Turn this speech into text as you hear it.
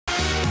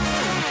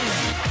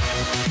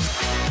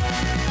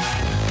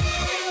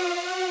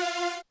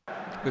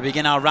We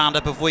begin our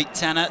roundup of week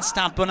 10 at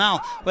Stade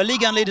Bonal, where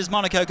Ligue 1 leaders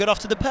Monaco got off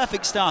to the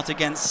perfect start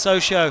against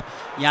Sochaux.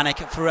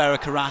 Yannick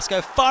Ferreira-Carrasco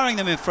firing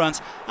them in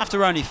front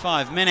after only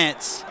 5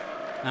 minutes.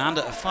 And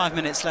 5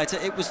 minutes later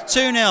it was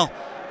 2-0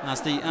 as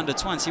the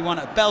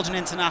under-21 Belgian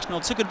international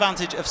took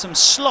advantage of some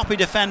sloppy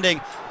defending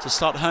to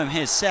slot home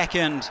his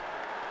second.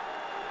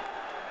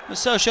 But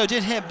Sochaux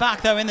did hit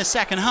back though in the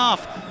second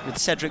half, with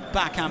Cedric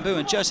Bakambu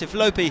and Joseph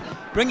Lopi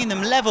bringing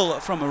them level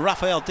from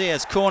Rafael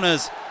Diaz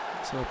corners.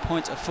 So a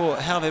point for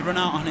Hervé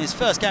Renard on his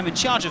first game in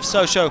charge of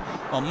Sochaux,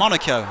 while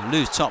Monaco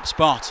lose top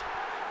spot.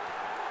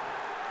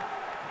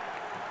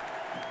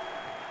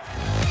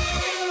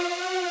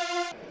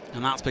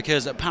 And that's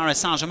because Paris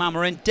Saint-Germain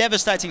were in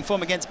devastating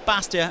form against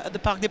Bastia at the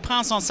Parc des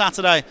Princes on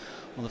Saturday.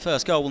 Well, the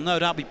first goal will no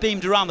doubt be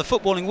beamed around the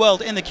footballing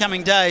world in the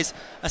coming days.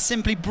 A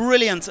simply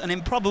brilliant and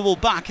improbable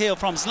back heel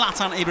from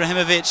Zlatan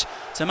Ibrahimovic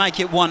to make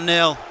it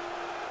 1-0.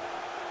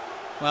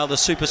 Well, the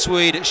Super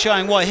Swede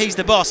showing why he's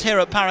the boss here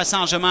at Paris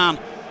Saint-Germain.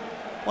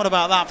 What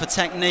about that for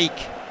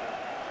technique?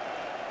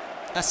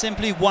 A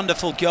simply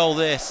wonderful goal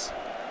this.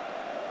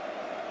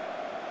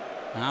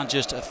 And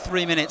just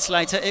 3 minutes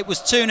later it was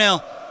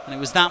 2-0. And it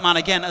was that man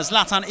again,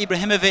 Zlatan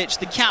Ibrahimovic,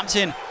 the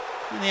captain,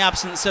 in the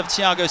absence of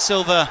Thiago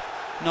Silva,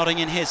 nodding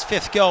in his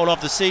 5th goal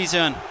of the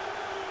season.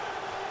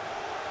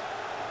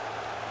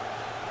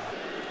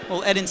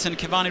 Well, Edinson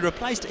Cavani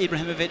replaced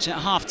Ibrahimovic at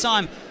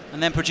half-time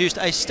and then produced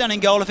a stunning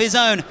goal of his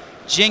own,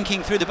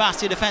 jinking through the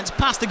Bastia defence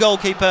past the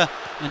goalkeeper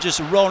and just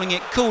rolling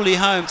it coolly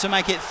home to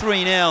make it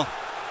 3-0.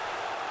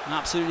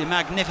 Absolutely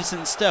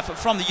magnificent stuff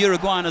from the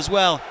Uruguayan as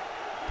well.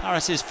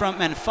 Paris's front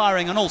men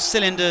firing on all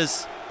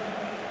cylinders.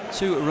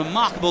 2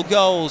 remarkable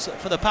goals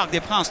for the Parc des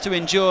Princes to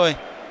enjoy.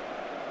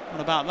 What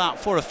about that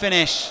for a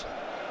finish?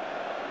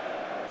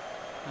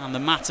 And the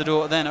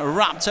Matador then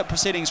wrapped up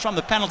proceedings from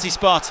the penalty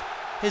spot.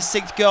 His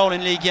 6th goal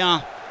in Ligue 1.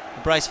 A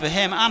brace for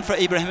him and for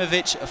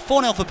Ibrahimovic. A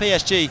 4-0 for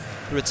PSG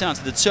to return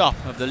to the top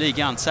of the Ligue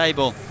 1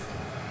 table.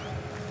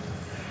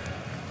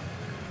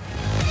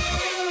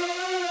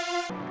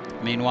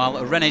 Meanwhile,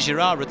 Rennais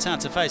Girard returned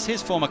to face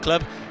his former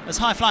club as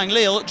high-flying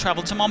Lille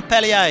travelled to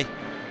Montpellier.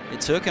 It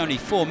took only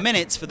 4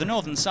 minutes for the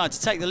northern side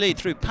to take the lead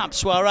through Pape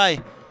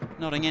Soirée,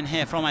 nodding in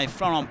here from a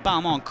Florent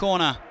Balmont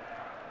corner.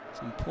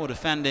 Some poor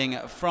defending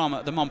from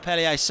the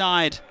Montpellier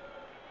side,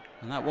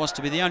 and that was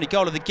to be the only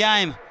goal of the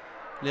game.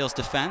 Lille's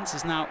defence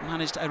has now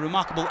managed a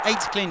remarkable 8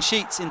 clean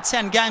sheets in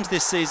 10 games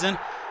this season,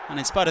 and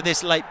in spite of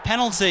this late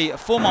penalty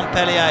for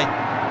Montpellier,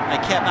 they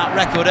kept that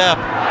record up.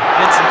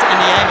 Vincent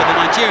Enniema, the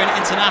Nigerian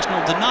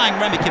international, denying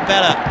Remy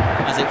Cabella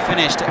as it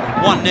finished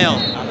 1-0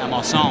 at La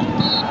Mosson.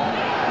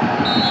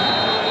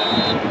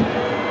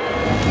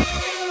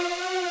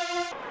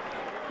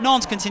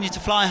 Nantes continue to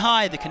fly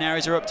high. The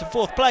Canaries are up to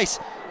 4th place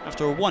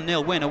after a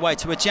 1-0 win away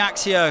to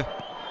Ajaccio.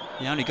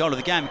 The only goal of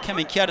the game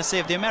coming courtesy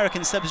of the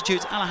American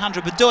substitute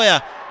Alejandro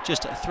Bedoya,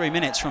 just 3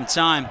 minutes from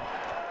time.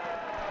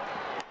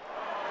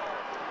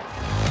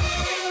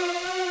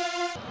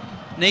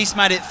 Nice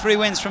made it 3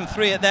 wins from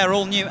 3 at their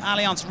all-new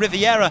Allianz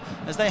Riviera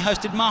as they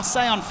hosted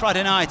Marseille on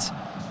Friday night.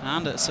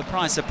 And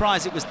surprise,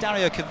 surprise, it was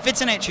Dario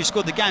who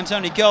scored the game's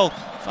only goal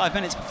 5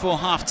 minutes before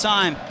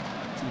half-time.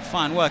 Some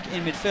fine work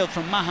in midfield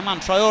from Mahaman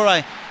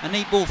Traoré, a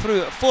neat ball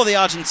through for the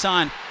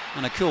Argentine,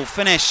 and a cool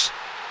finish.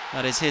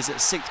 That is his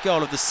 6th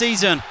goal of the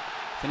season.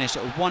 Finished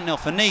at 1-0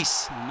 for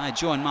Nice, and they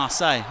join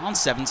Marseille on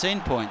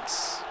 17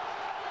 points.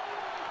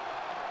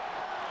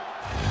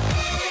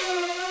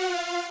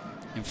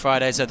 In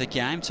Friday's other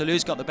game,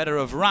 Toulouse got the better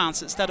of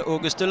Reims at Stade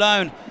Auguste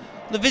Delaune.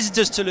 The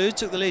visitors Toulouse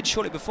took the lead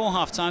shortly before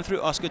half-time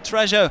through Oscar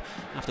TREJO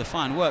after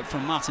fine work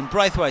from Martin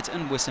Braithwaite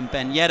and Wissam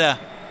Ben Yedder.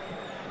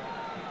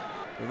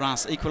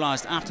 Reims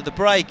equalised after the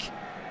break.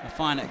 A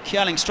fine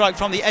curling strike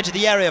from the edge of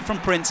the area from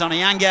Prince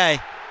ONIANGUE.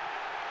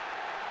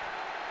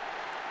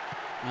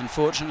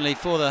 Unfortunately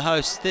for the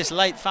hosts, this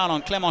late foul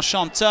on Clément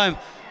Chantôme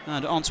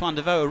and Antoine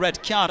Deveau a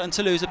red card and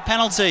Toulouse a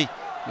penalty,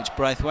 which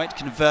Braithwaite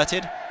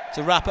converted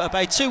to wrap up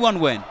a 2-1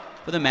 win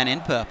for the men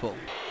in purple.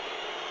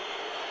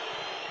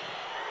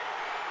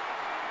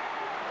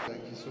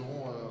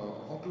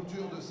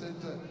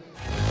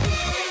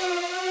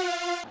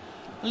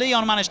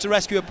 Lyon managed to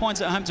rescue a point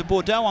at home to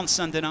Bordeaux on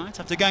Sunday night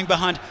after going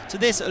behind to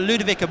this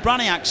Ludovic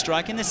Abraniak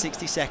strike in the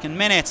 62nd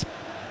minute.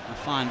 A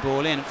fine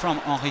ball in from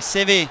Henri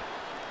Sévy.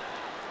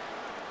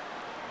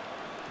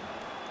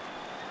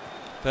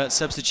 But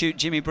substitute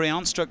Jimmy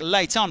Briand struck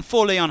late on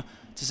for Lyon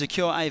to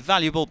secure a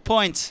valuable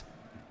point.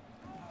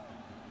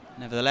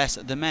 Nevertheless,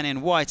 the men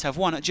in white have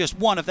won just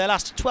 1 of their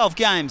last 12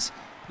 games,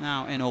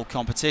 now in all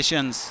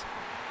competitions.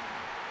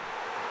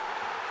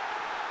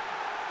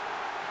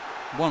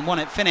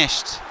 1-1 it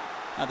finished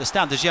at the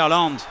Stade de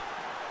Gironde.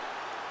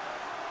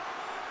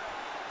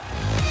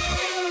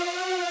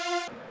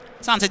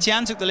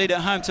 Saint-Etienne took the lead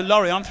at home to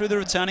Lorient through the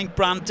returning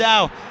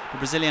Brandao, the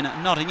Brazilian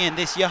nodding in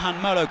this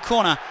Johan Molo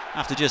corner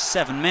after just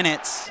 7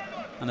 minutes.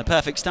 And the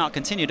perfect start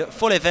continued at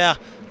Follevert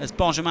as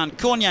Benjamin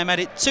Cornier made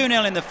it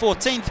 2-0 in the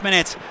 14th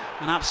minute.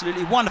 An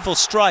absolutely wonderful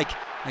strike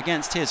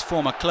against his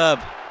former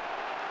club.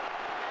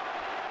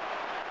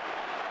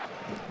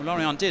 Well,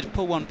 Lorient did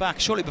pull one back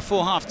shortly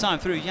before half-time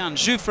through Yann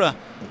Jouffre,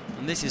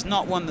 and this is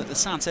not one that the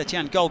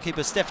Saint-Etienne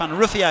goalkeeper Stéphane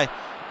Ruffier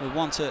will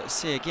want to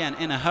see again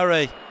in a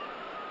hurry.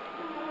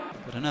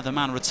 But another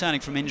man returning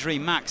from injury,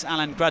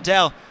 Max-Alain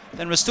Gradel,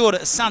 then restored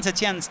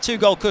Saint-Etienne's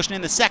 2-goal cushion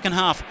in the second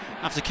half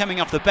after coming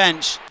off the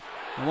bench.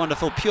 A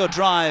wonderful pure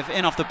drive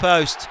in off the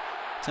post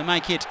to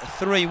make it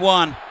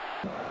 3-1.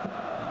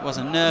 It was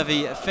a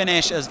nervy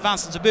finish as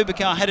Vincent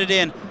Aboubakar headed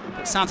in,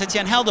 but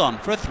Saint-Etienne held on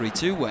for a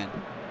 3-2 win.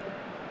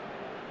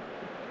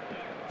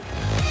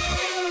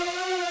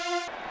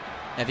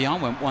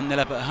 Evian went 1-0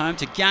 up at home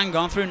to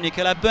Guingamp through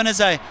Nicolas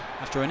Benazet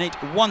after a neat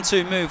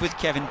 1-2 move with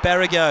Kevin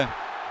Berrigo.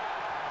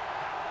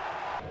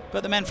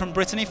 But the men from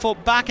Brittany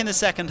fought back in the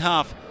second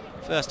half,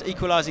 first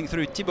equalising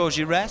through Thibaut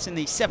Giresse in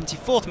the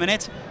 74th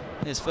minute,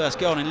 his first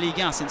goal in Ligue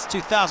 1 since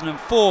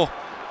 2004,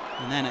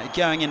 and then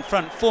going in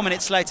front 4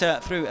 minutes later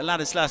through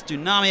Ladislas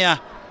Dunamia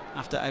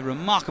after a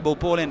remarkable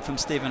ball in from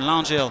Stephen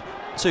Langille.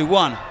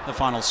 2-1 the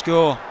final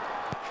score.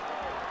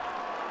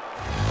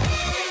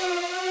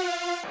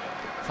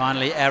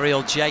 Finally,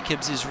 Ariel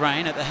Jacobs'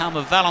 reign at the helm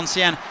of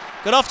Valenciennes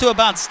got off to a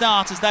bad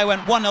start as they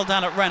went 1-0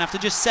 down at Rennes after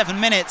just 7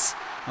 minutes.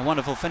 A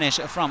wonderful finish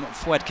from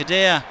Fouad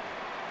Kadir,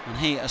 and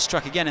he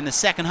struck again in the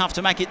second half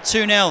to make it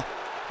 2-0.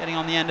 Getting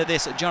on the end of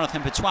this,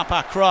 Jonathan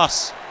Petouapa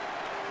cross.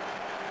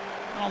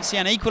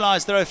 Valenciennes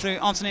equalised though through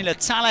Anthony Le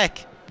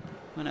Talek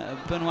when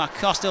Benoit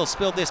Costil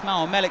spilled this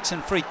Mao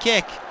Melikson free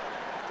kick.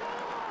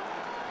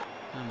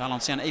 And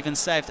Valenciennes even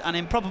saved an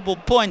improbable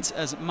point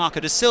as Marco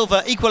da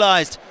Silva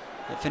equalised.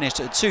 It finished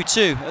at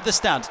 2-2 at the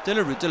Stade de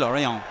la Route de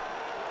Lorient.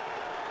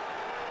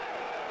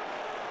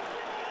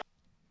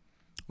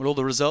 Well, all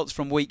the results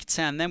from week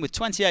 10 then, with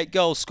 28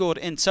 goals scored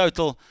in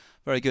total.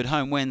 Very good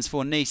home wins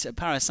for Nice,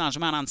 Paris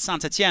Saint-Germain and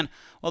Saint-Etienne,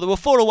 while there were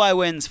 4 away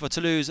wins for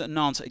Toulouse,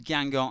 Nantes,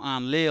 Guingamp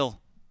and Lille.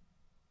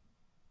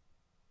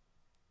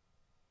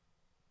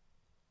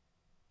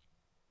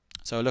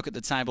 So a look at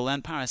the table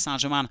then. Paris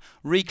Saint-Germain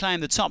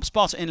reclaimed the top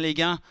spot in Ligue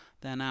 1.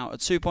 They're now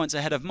 2 points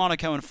ahead of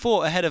Monaco and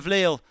 4 ahead of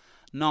Lille.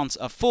 Nantes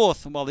are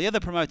 4th, while the other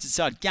promoted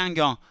side,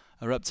 Guingamp,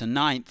 are up to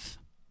 9th.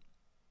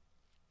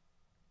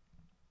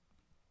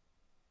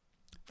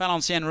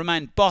 Valenciennes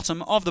remain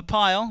bottom of the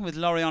pile, with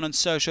Lorient and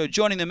Sochaux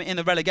joining them in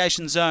the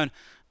relegation zone.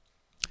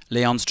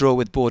 Lyon's draw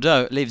with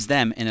Bordeaux leaves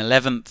them in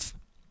 11th.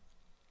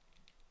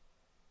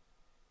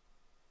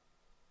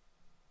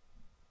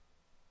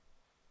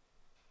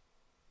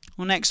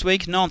 Well, next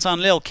week, Nantes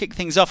and Lille kick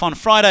things off on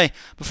Friday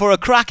before a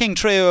cracking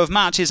trio of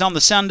matches on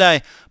the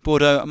Sunday.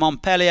 Bordeaux,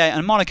 Montpellier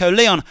and Monaco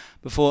Lyon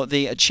before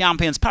the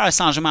champions Paris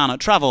Saint-Germain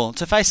travel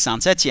to face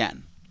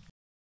Saint-Etienne.